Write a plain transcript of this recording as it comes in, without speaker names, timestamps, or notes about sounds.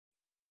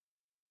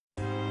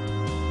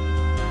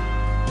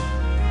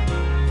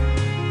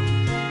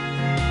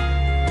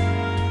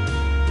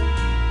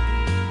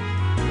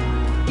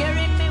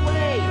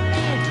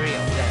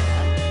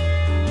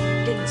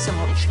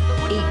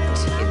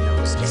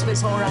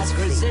has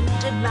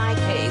presented my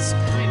case.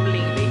 I'm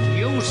leaving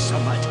you,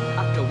 Summit.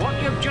 After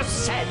what you've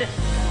just said,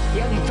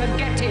 you'll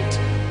forget it.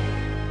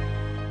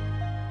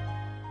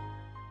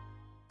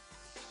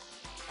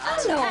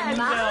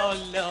 Hello,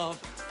 love.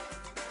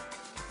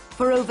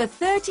 For over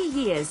 30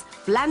 years,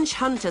 Blanche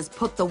Hunt has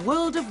put the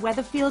world of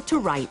Weatherfield to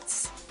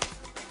rights.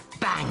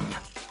 Bang.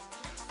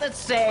 The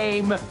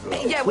same.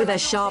 Yeah, with a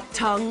sharp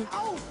tongue.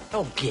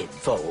 Oh,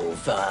 give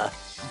over.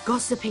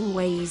 Gossiping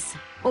ways.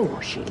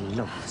 Oh, she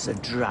loves a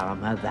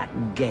drama,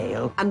 that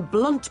Gail. And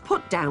blunt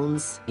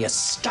put-downs. You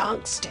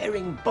stark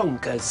staring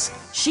bonkers.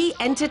 She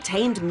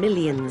entertained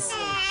millions.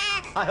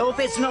 I hope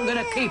it's not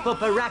going to keep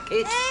up a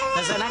racket.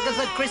 There's an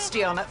Agatha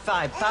Christie on at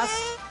past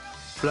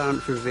 5.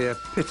 Blanche was the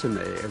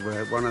epitome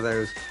of one of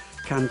those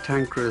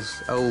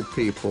cantankerous old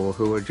people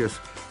who are just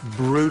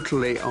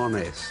brutally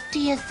honest. Do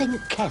you think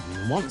Ken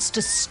wants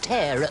to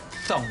stare at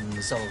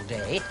thongs all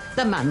day?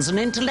 The man's an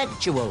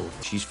intellectual.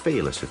 She's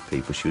fearless of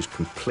people. She was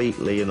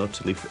completely and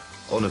utterly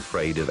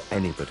unafraid of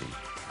anybody.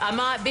 I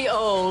might be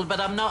old, but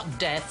I'm not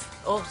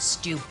deaf or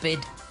stupid.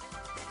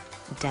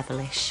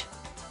 Devilish.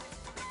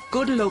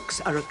 Good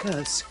looks are a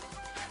curse.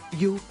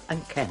 You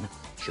and Ken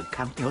should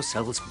count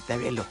yourselves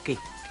very lucky.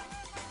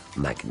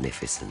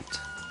 Magnificent.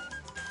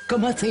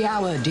 Cometh the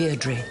hour,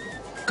 Deirdre.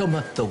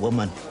 Cometh the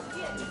woman.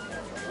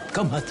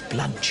 Cometh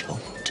Blanche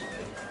Hunt.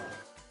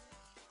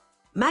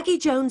 Maggie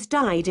Jones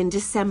died in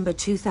December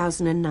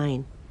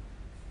 2009.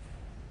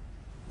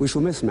 We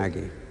shall miss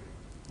Maggie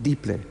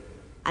deeply.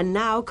 And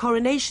now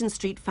Coronation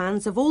Street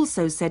fans have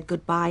also said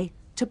goodbye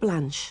to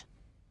Blanche.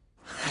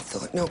 I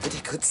thought nobody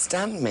could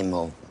stand me,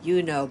 Mum.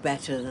 You know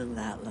better than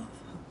that, love.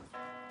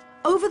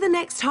 Over the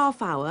next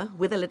half hour,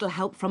 with a little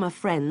help from her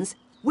friends,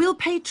 we'll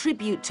pay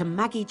tribute to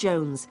Maggie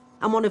Jones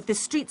and one of the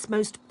street's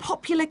most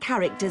popular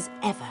characters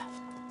ever.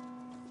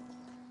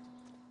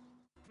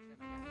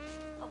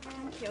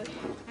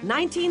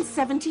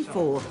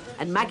 1974,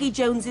 and Maggie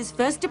Jones's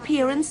first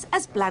appearance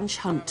as Blanche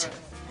Hunt.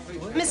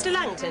 Mr.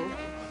 Langton?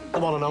 The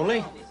one and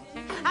only.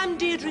 I'm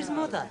Deirdre's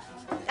mother.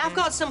 I've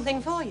got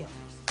something for you.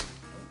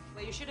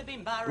 Well, you should have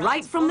been by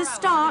Right from the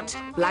start,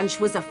 Blanche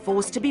was a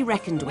force to be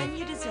reckoned with. when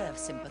you deserve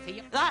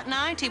sympathy. That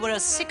night, he were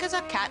as sick as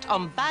a cat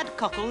on bad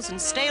cockles and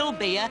stale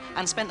beer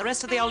and spent the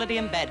rest of the holiday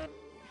in bed.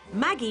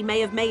 Maggie may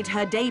have made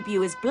her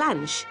debut as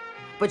Blanche,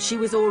 but she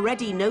was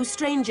already no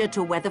stranger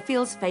to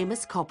Weatherfield's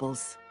famous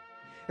cobbles.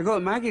 I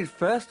thought Maggie's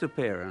first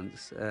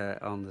appearance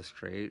on the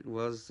street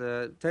was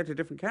a totally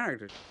different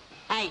character.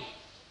 Hey,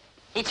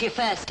 it's your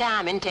first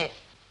time, isn't it?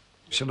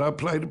 Said I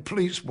played a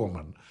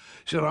policewoman.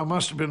 Said I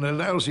must have been a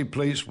lousy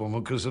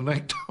policewoman because the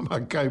next time I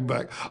came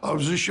back, I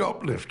was a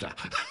shoplifter.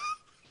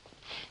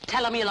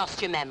 Tell them you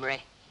lost your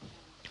memory.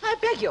 I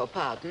beg your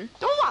pardon?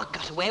 Oh, I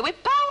got away with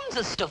pounds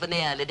of stuff in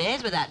the early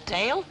days with that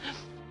tale.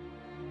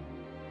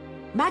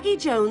 Maggie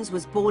Jones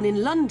was born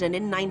in London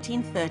in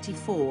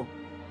 1934.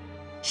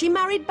 She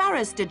married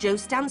barrister Joe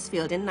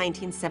Stansfield in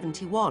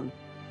 1971,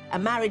 a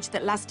marriage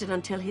that lasted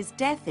until his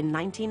death in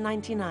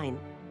 1999.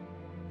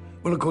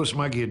 Well, of course,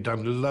 Maggie had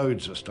done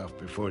loads of stuff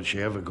before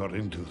she ever got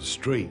into the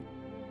street.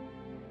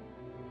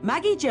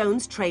 Maggie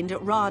Jones trained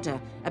at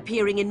RADA,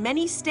 appearing in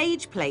many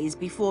stage plays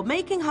before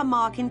making her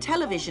mark in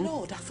television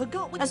Lord, I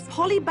forgot. as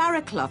Polly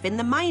Barraclough in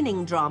the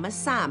mining drama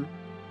Sam,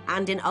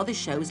 and in other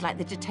shows like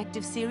the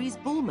detective series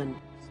Bullman.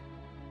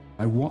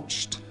 I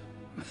watched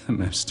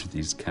most of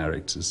these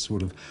characters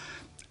sort of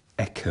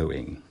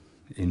echoing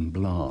in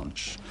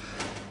Blanche,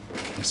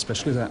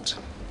 especially that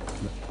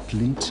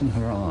glint in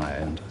her eye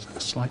and a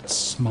slight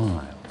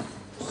smile.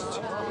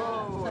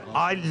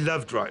 I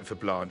loved writing for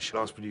Blanche.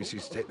 Last producer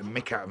used to take the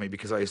mick out of me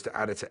because I used to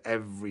add her to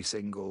every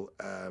single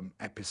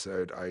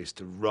episode I used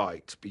to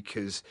write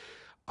because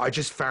I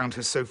just found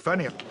her so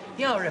funny.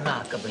 You're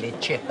remarkably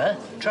chipper.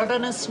 Trod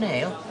on a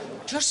snail.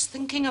 Just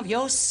thinking of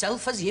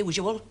yourself as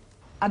usual.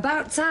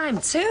 About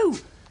time, too.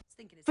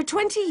 For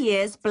 20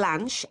 years,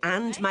 Blanche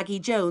and Maggie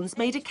Jones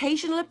made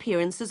occasional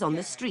appearances on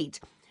the street,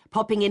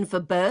 popping in for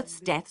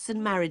births, deaths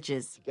and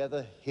marriages.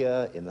 Together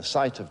here in the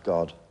sight of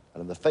God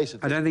and in the face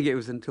of... I don't think it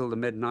was until the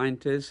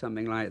mid-90s,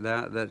 something like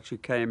that, that she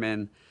came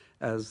in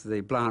as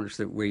the Blanche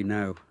that we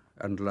know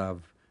and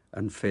love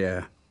and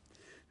fear.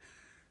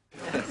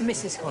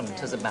 Mrs.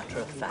 Hunt, as a matter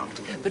of fact,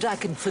 but I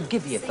can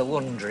forgive you for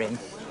wondering.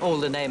 All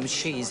the names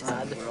she's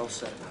had.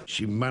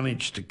 She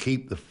managed to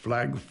keep the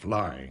flag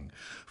flying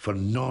for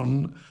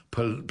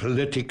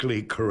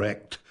non-politically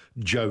correct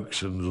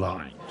jokes and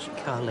lines.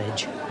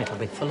 College, it'll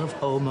be full of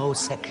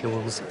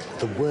homosexuals.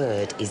 The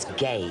word is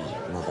gay,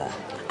 Mother.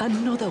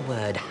 Another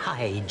word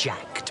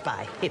hijacked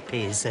by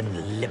hippies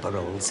and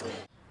liberals.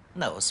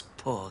 Those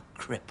poor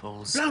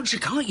cripples. Blanche, you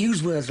can't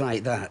use words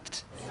like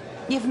that.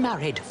 You've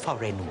married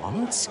foreign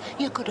once.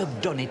 You could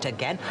have done it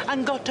again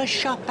and got a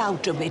shop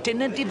out of it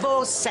in a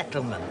divorce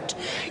settlement.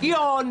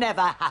 You're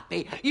never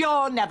happy.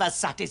 You're never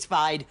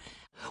satisfied.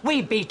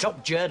 We beat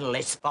up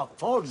journalists for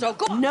fun. So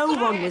no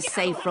one was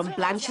safe from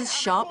Blanche's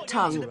sharp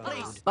tongue,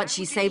 but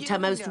she saved her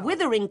most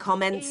withering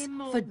comments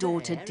for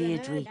daughter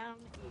Deirdre.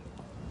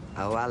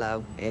 Oh,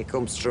 hello. Here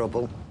comes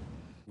trouble.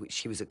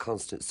 She was a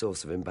constant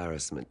source of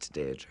embarrassment to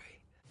Deirdre.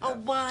 Oh,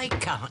 why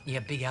can't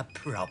you be a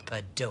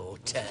proper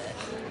daughter?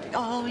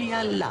 All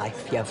your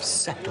life you've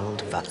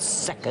settled for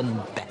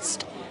second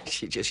best.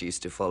 She just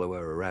used to follow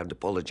her around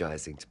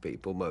apologising to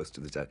people most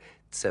of the time.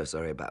 So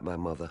sorry about my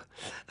mother.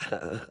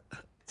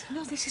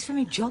 No, this is from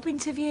a job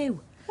interview.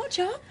 What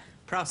job?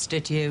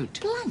 Prostitute.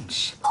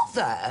 Blanche.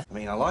 Mother! I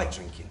mean, I like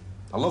drinking.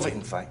 I love it,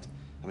 in fact.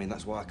 I mean,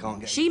 that's why I can't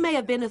get... She may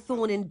have been a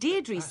thorn in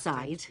Deirdre's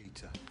side.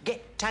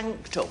 Get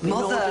tanked up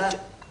Mother!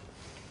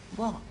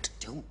 What?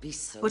 Don't be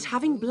so... But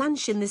having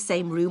Blanche in the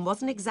same room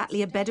wasn't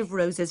exactly a bed of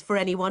roses for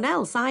anyone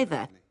else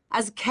either,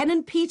 as Ken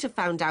and Peter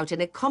found out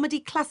in a comedy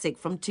classic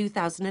from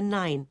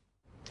 2009.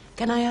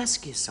 Can I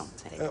ask you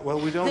something? Well,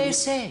 we don't... They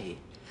say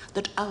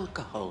that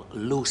alcohol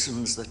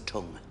loosens the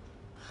tongue.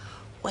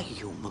 Well,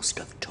 you must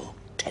have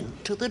talked 10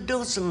 to the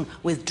dozen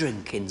with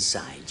drink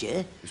inside you.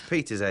 It was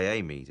Peter's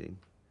AA meeting,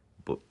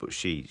 but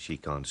she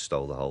kind of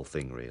stole the whole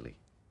thing, really.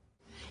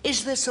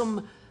 Is there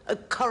some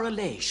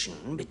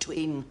correlation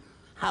between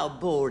how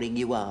boring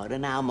you are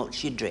and how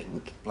much you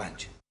drink?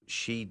 Blanche.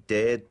 She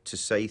dared to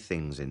say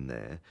things in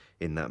there,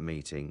 in that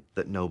meeting,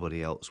 that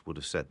nobody else would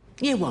have said.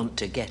 You want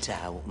to get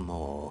out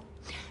more.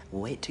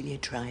 Wait till you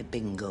try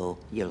bingo.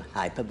 You'll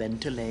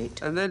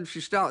hyperventilate. And then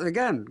she starts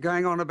again,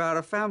 going on about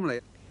her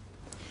family.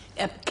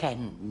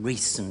 Ken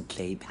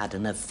recently had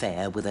an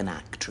affair with an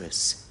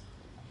actress.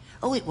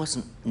 Oh, it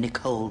wasn't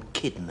Nicole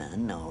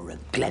Kidman or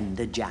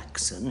Glenda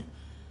Jackson.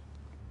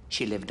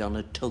 She lived on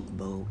a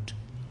tugboat.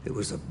 It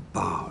was a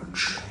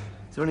barge.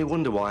 Is there any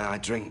wonder why I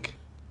drink?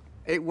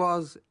 It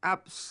was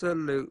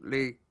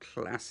absolutely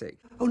classic.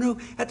 Oh, no,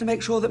 had to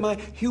make sure that my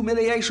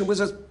humiliation was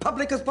as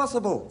public as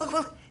possible.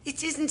 Well,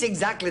 it isn't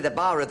exactly the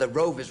bar of the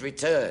Rover's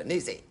Return,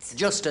 is it?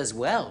 Just as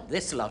well.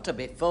 This lot a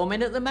bit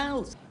foaming at the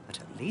mouth. But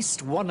at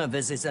least one of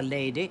us is a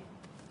lady.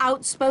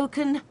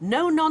 Outspoken,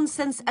 no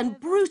nonsense, and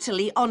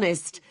brutally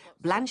honest,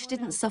 Blanche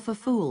didn't suffer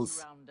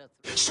fools.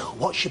 So,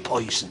 what's your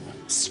poison?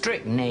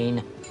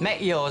 Strychnine.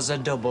 Make yours a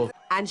double.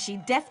 And she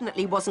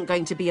definitely wasn't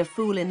going to be a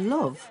fool in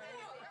love.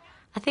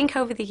 I think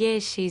over the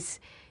years she's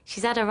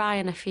had her eye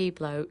on a few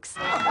blokes.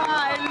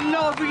 I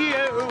love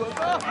you!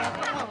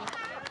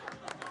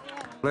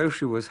 Though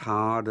she was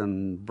hard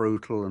and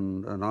brutal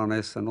and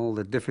honest and all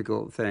the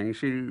difficult things,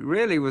 she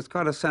really was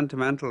quite a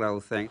sentimental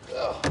old thing.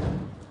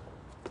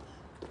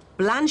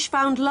 Blanche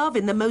found love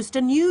in the most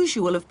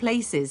unusual of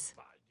places.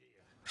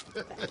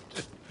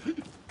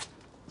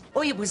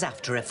 Oh, it was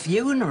after a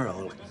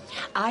funeral.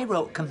 I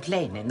wrote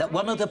complaining that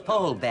one of the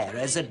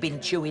pallbearers had been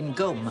chewing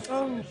gum.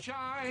 Oh,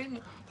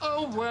 shine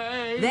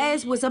away.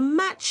 Theirs was a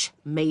match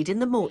made in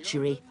the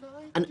mortuary,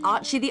 and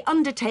Archie the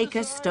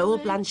Undertaker stole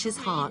Blanche's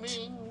heart.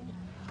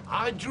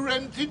 I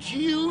dreamt that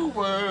you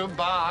were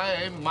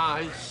by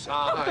my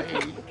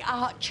side.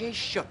 Archie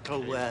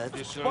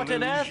Shuttleworth, what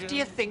on earth do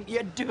you think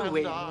you're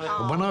doing?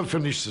 And when I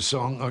finished the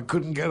song, I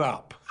couldn't get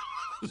up.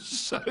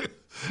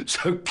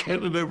 So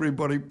Ken and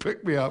everybody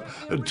picked me up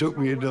and took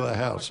me into the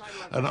house.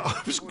 And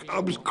I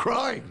was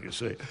crying, you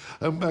see.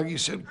 And Maggie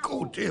said,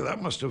 "Oh, dear,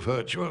 that must have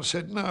hurt you." I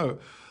said, "No."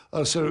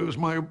 I said it was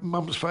my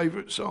mum's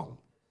favourite song.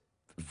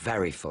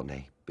 Very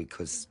funny,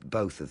 because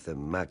both of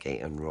them, Maggie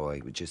and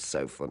Roy, were just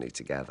so funny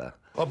together.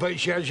 I bet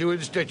she has you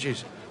in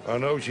stitches. I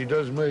know she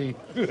does me.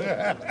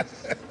 You're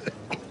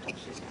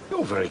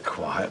very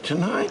quiet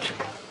tonight.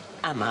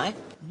 Am I?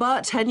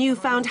 But her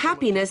newfound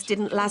happiness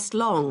didn't last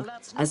long,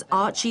 as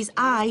Archie's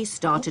eye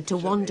started to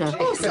wander.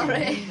 Oh,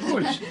 sorry. Oh,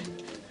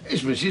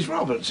 it's Mrs.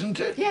 Roberts, isn't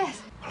it?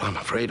 Yes. Well, I'm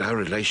afraid our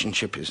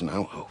relationship is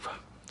now over.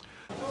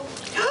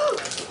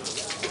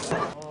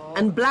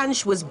 And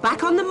Blanche was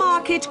back on the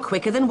market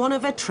quicker than one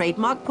of her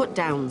trademark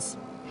put-downs.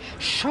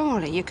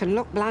 Surely you can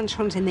look Blanche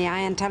Hunt in the eye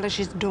and tell her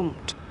she's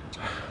dumped.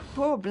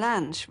 Poor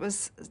Blanche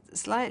was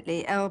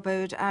slightly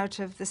elbowed out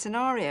of the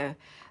scenario.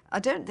 I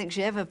don't think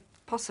she ever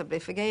possibly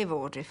forgave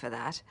Audrey for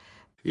that.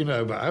 You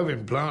know, but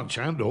having Blanche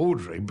and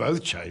Audrey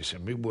both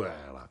chasing me,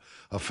 well,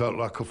 I felt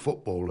like a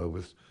footballer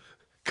with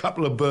a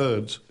couple of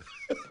birds.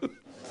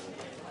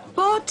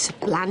 But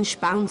Blanche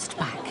bounced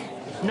back.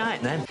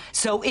 Right then.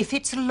 So if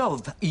it's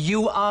love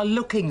you are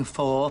looking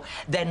for,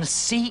 then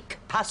seek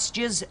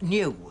pastures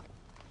new.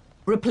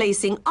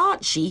 Replacing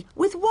Archie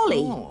with Wally.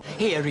 Oh,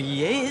 here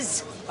he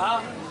is.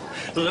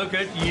 Look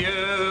at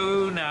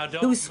you now,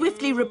 who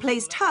swiftly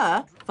replaced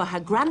her for her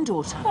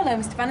granddaughter. Hello,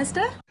 Mr.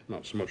 Bannister.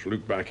 Not so much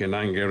look back in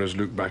anger as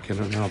look back in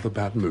another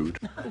bad mood.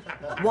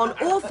 One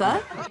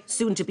author,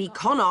 soon to be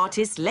con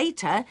artist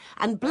later,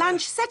 and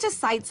Blanche set her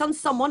sights on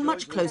someone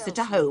much closer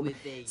to home,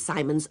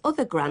 Simon's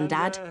other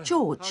granddad,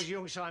 George. How's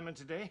young Simon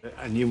today?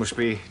 And you must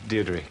be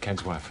Deirdre,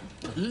 Ken's wife.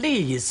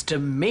 Pleased to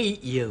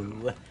meet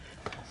you.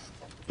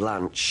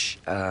 Blanche,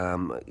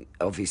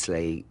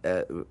 obviously,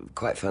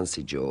 quite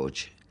fancied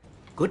George.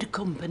 Good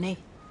company.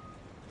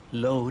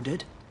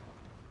 Loaded.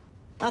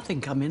 I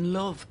think I'm in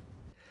love.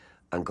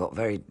 And got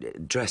very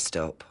dressed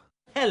up.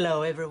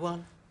 Hello,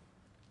 everyone.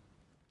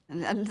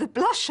 And the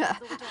blusher.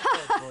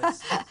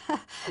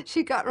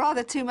 She got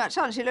rather too much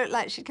on. She looked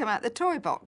like she'd come out the toy box.